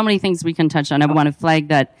 there's so many things we can touch on. I want to flag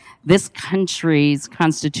that this country's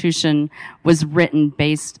constitution was written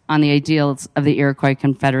based on the ideals of the Iroquois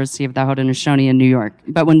Confederacy of the Haudenosaunee in New York.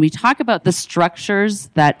 But when we talk about the structures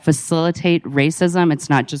that facilitate racism, it's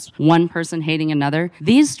not just one person hating another.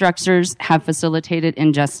 These structures have facilitated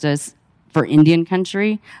injustice for Indian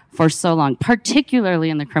country for so long, particularly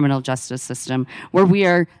in the criminal justice system, where we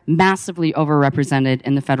are massively overrepresented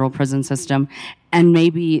in the federal prison system. And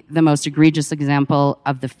maybe the most egregious example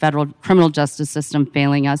of the federal criminal justice system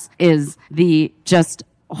failing us is the just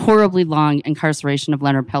horribly long incarceration of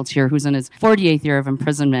Leonard Peltier, who's in his 48th year of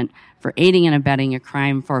imprisonment for aiding and abetting a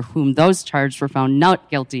crime for whom those charged were found not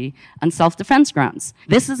guilty on self-defense grounds.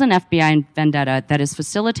 This is an FBI vendetta that is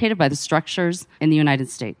facilitated by the structures in the United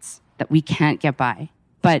States that we can't get by.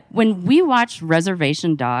 But when we watch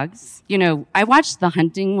Reservation Dogs, I watched the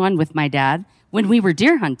hunting one with my dad when we were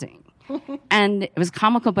deer hunting. And it was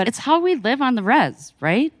comical, but it's how we live on the res,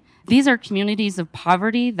 right? These are communities of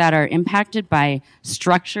poverty that are impacted by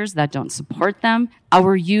structures that don't support them.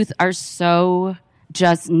 Our youth are so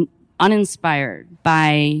just uninspired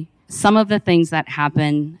by some of the things that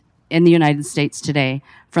happen in the United States today,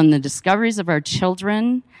 from the discoveries of our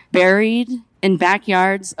children buried in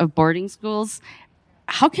backyards of boarding schools.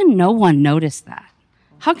 How can no one notice that?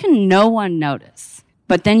 How can no one notice?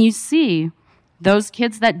 But then you see those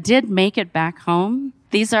kids that did make it back home.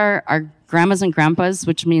 These are our grandmas and grandpas,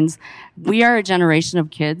 which means we are a generation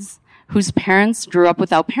of kids whose parents grew up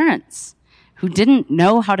without parents, who didn't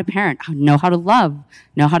know how to parent, know how to love,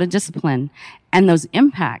 know how to discipline. And those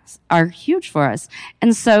impacts are huge for us.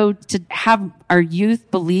 And so to have our youth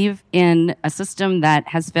believe in a system that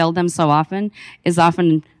has failed them so often is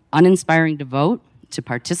often uninspiring to vote, to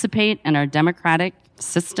participate in our democratic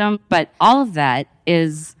system. But all of that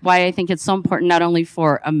is why I think it's so important not only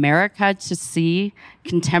for America to see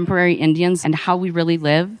contemporary Indians and how we really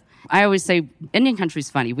live. I always say Indian country's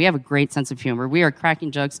funny. We have a great sense of humor. We are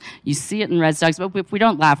cracking jokes. You see it in Res Dogs, but if we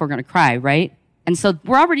don't laugh, we're going to cry, right? And so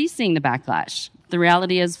we're already seeing the backlash. The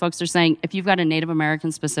reality is folks are saying, if you've got a Native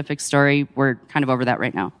American specific story, we're kind of over that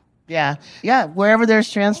right now. Yeah. Wherever there's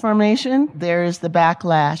transformation, there's the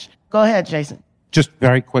backlash. Go ahead, Jason. Just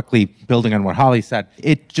very quickly, building on what Holly said,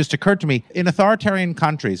 it just occurred to me, in authoritarian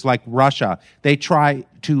countries like Russia, they try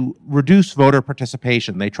to reduce voter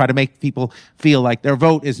participation. They try to make people feel like their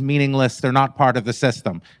vote is meaningless, they're not part of the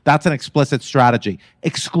system. That's an explicit strategy.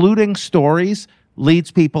 Excluding stories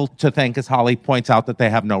leads people to think, as Holly points out, that they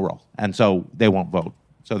have no role, and so they won't vote.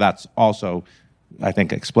 So that's also, I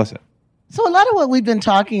think, explicit. So a lot of what we've been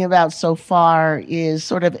talking about so far is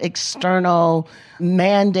sort of external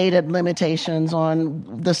mandated limitations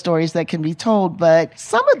on the stories that can be told, but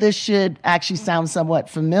some of this should actually sound somewhat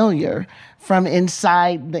familiar from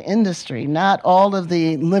inside the industry. Not all of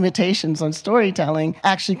the limitations on storytelling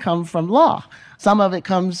actually come from law. Some of it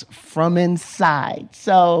comes from inside.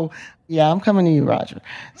 So, yeah, I'm coming to you, Roger.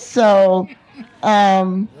 So,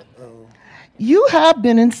 you have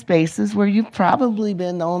been in spaces where you've probably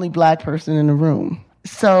been the only Black person in the room.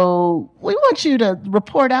 So we want you to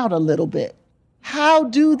report out a little bit. How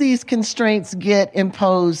do these constraints get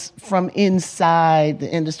imposed from inside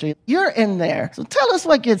the industry? You're in there, so tell us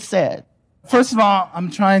what gets said. First of all, I'm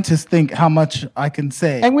trying to think how much I can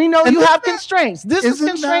say. And we know you have constraints. This is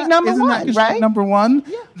constraint number one, right? Number one,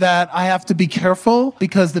 that I have to be careful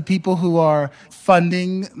because the people who are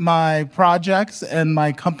funding my projects and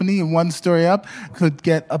my company and One Story Up could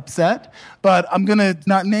get upset. But I'm going to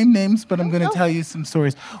not name names, but I'm going to tell you some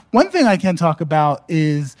stories. One thing I can talk about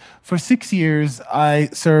is for 6 years, I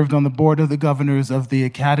served on the board of the governors of the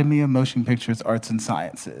Academy of Motion Pictures, Arts and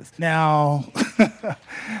Sciences. Now,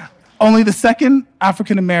 only the second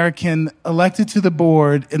African-American elected to the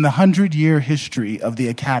board in the 100-year history of the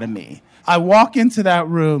Academy. I walk into that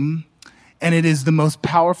room, and it is the most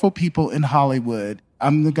powerful people in Hollywood.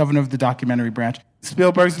 I'm the governor of the documentary branch.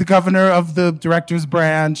 Spielberg's the governor of the director's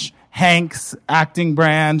branch. Hank's acting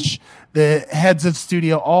branch. The heads of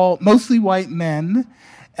studio, all mostly white men.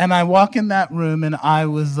 And I walk in that room, and I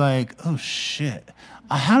was like, oh, shit.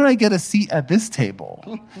 How did I get a seat at this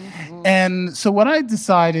table? And so what I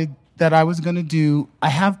decided that I was going to do, I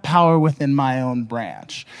have power within my own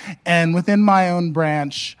branch. And within my own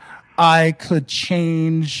branch, I could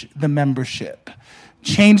change the membership.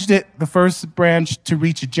 Changed it, the first branch, to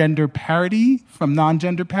reach gender parity from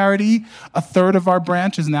non-gender parity. A third of our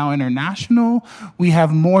branch is now international. We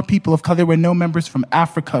have more people of color. There were no members from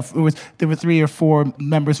Africa. There were 3 or 4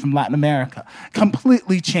 members from Latin America.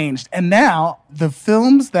 Completely changed. And now the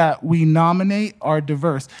films that we nominate are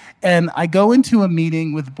diverse. And I go into a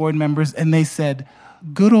meeting with board members and they said,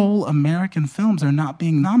 good old American films are not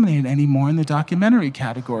being nominated anymore in the documentary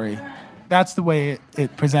category. That's the way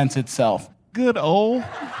it presents itself. Good old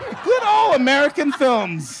American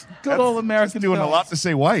films. Good old American doing films. a lot to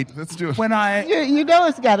say white. Let's do it. When You know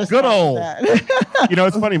it's got to Good old. You know,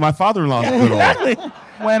 it's funny. My father-in-law's good old.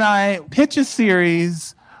 When I pitch a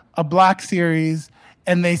series, a black series,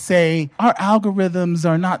 and they say, our algorithms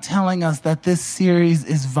are not telling us that this series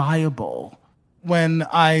is viable. When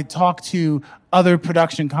I talk to other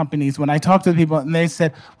production companies, when I talk to people and they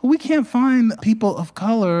said, well, we can't find people of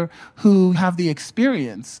color who have the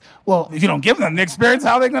experience. Well, if you don't give them the experience,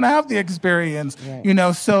 how are they going to have the experience? Right. You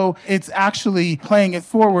know, so it's actually playing it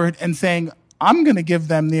forward and saying, I'm going to give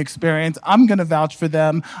them the experience. I'm going to vouch for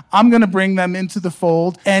them. I'm going to bring them into the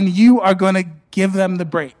fold, and you are going to give them the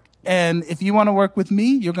break. And if you want to work with me,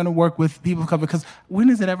 you're going to work with people of color, because when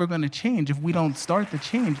is it ever going to change if we don't start the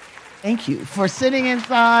change? Thank you for sitting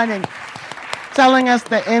inside and telling us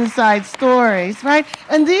the inside stories, right?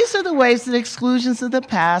 And these are the ways that exclusions of the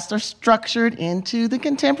past are structured into the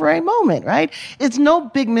contemporary moment, right? It's no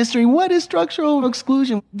big mystery. What is structural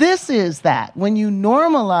exclusion? This is that. When you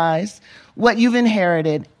normalize what you've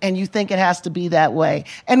inherited and you think it has to be that way.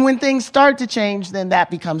 And when things start to change, then that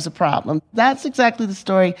becomes a problem. That's exactly the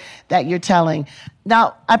story that you're telling.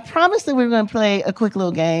 Now, I promised that we were going to play a quick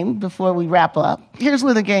little game before we wrap up. Here's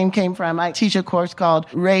where the game came from. I teach a course called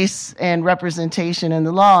Race and Representation in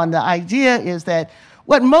the Law, and the idea is that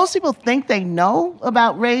what most people think they know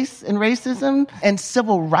about race and racism and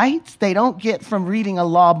civil rights, they don't get from reading a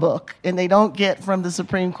law book, and they don't get from the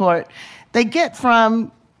Supreme Court. They get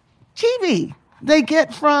from TV. They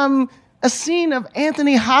get from a scene of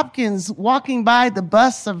Anthony Hopkins walking by the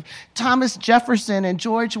bus of Thomas Jefferson and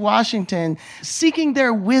George Washington, seeking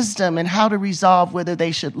their wisdom in how to resolve whether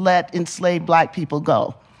they should let enslaved black people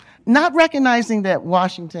go. Not recognizing that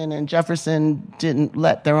Washington and Jefferson didn't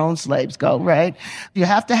let their own slaves go, right? You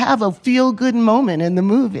have to have a feel-good moment in the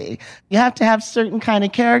movie. You have to have certain kind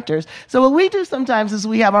of characters. So what we do sometimes is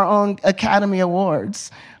we have our own Academy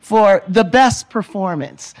Awards for the best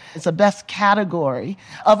performance. It's a best category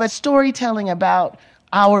of a storytelling about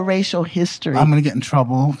our racial history. I'm going to get in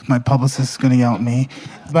trouble. My publicist is going to yell at me.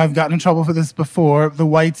 But I've gotten in trouble for this before. The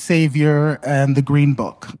White Savior and The Green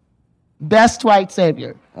Book. Best white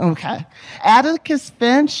savior. Okay. Atticus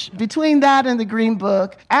Finch, between that and The Green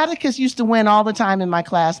Book, Atticus used to win all the time in my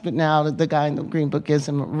class, but now the guy in The Green Book gives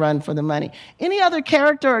him a run for the money. Any other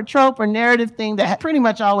character or trope or narrative thing that pretty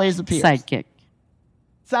much always appears?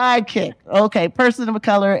 Sidekick. Okay. Person of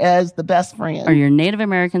color as the best friend. Or your Native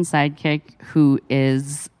American sidekick who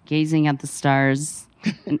is gazing at the stars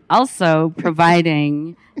and also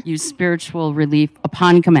providing you spiritual relief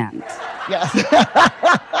upon command. Yes.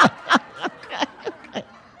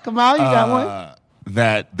 Kamal, you got one?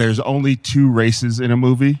 That there's only 2 races in a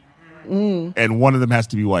movie, and one of them has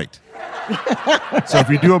to be white. So if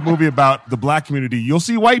you do a movie about the black community, you'll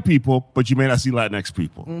see white people, but you may not see Latinx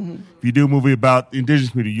people. If you do a movie about the indigenous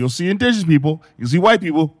community, you'll see indigenous people, you'll see white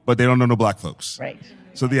people, but they don't know no black folks. Right.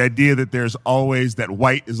 So the idea that there's always, that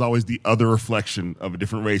white is always the other reflection of a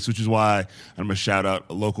different race, which is why I'm going to shout out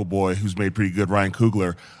a local boy who's made pretty good, Ryan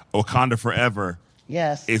Coogler, Wakanda Forever.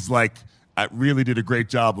 Yes. It's like, I really did a great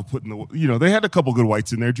job of putting they had a couple good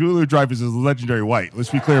whites in there. Julia Dreyfus is a legendary white. Let's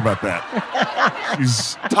be clear about that.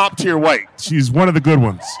 She's top tier white. She's one of the good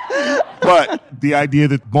ones. But the idea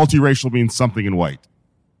that multiracial means something in white.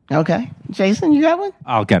 Okay. Jason, you got one?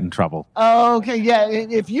 I'll get in trouble. Okay, yeah.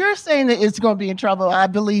 If you're saying that it's going to be in trouble, I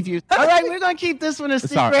believe you. All right, we're going to keep this one a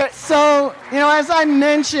secret. Sorry. So, as I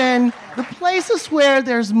mentioned, the places where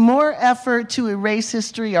there's more effort to erase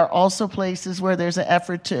history are also places where there's an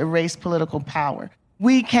effort to erase political power.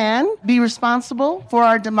 We can be responsible for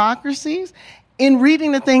our democracies in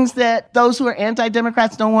reading the things that those who are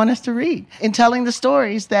anti-democrats don't want us to read, in telling the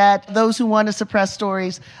stories that those who want to suppress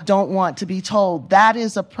stories don't want to be told. That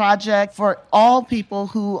is a project for all people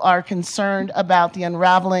who are concerned about the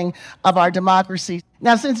unraveling of our democracy.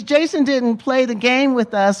 Now, since Jason didn't play the game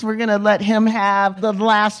with us, we're going to let him have the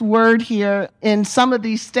last word here. In some of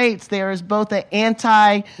these states, there is both an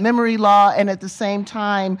anti-memory law and at the same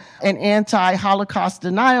time an anti-Holocaust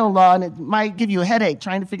denial law, and it might give you a headache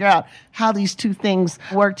trying to figure out how these two things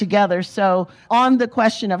work together. So on the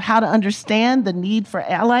question of how to understand the need for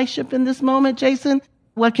allyship in this moment, Jason,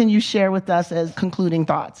 what can you share with us as concluding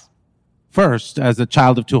thoughts? First, as a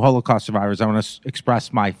child of 2 Holocaust survivors, I want to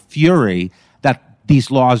express my fury that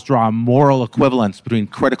these laws draw a moral equivalence between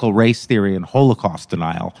critical race theory and Holocaust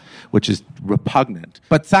denial, which is repugnant.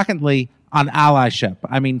 But secondly, on allyship,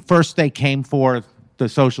 first they came for the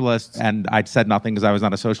socialists, and I said nothing because I was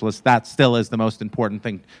not a socialist, that still is the most important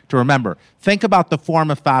thing to remember. Think about the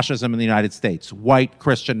form of fascism in the United States, white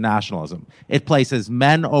Christian nationalism. It places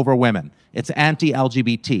men over women. It's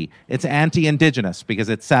anti-LGBT. It's anti-indigenous because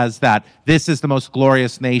it says that this is the most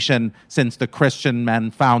glorious nation since the Christian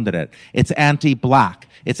men founded it. It's anti-black.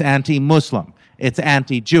 It's anti-Muslim. It's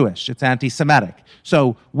anti-Jewish. It's anti-Semitic.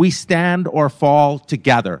 So we stand or fall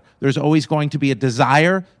together. There's always going to be a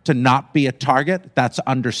desire to not be a target. That's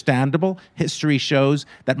understandable. History shows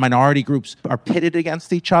that minority groups are pitted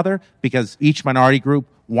against each other because each minority group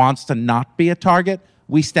wants to not be a target.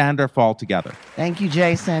 We stand or fall together. Thank you,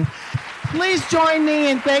 Jason. Please join me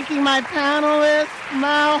in thanking my panelists,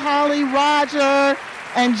 Mal, Holly, Roger,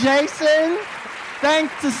 and Jason.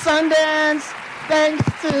 Thanks to Sundance. Thanks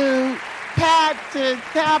to Pat, to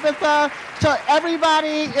Tabitha, to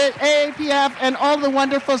everybody at AAPF and all the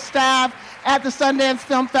wonderful staff at the Sundance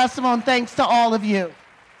Film Festival, and thanks to all of you.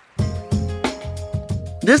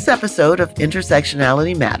 This episode of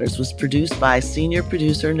Intersectionality Matters was produced by senior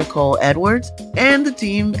producer Nicole Edwards and the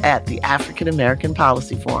team at the African American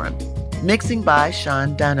Policy Forum. Mixing by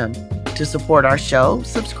Sean Dunham. To support our show,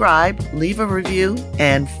 subscribe, leave a review,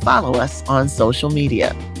 and follow us on social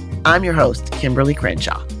media. I'm your host, Kimberly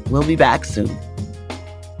Crenshaw. We'll be back soon.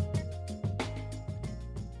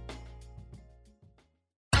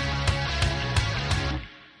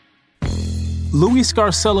 Louis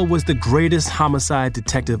Scarcella was the greatest homicide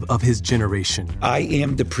detective of his generation. I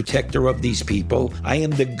am the protector of these people. I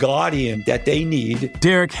am the guardian that they need.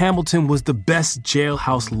 Derek Hamilton was the best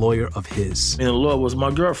jailhouse lawyer of his. And the law was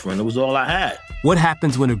my girlfriend. It was all I had. What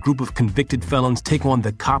happens when a group of convicted felons take on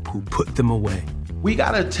the cop who put them away? We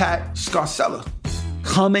gotta attack Scarcella.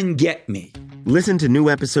 Come and get me. Listen to new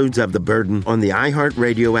episodes of The Burden on the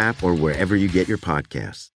iHeartRadio app or wherever you get your podcasts.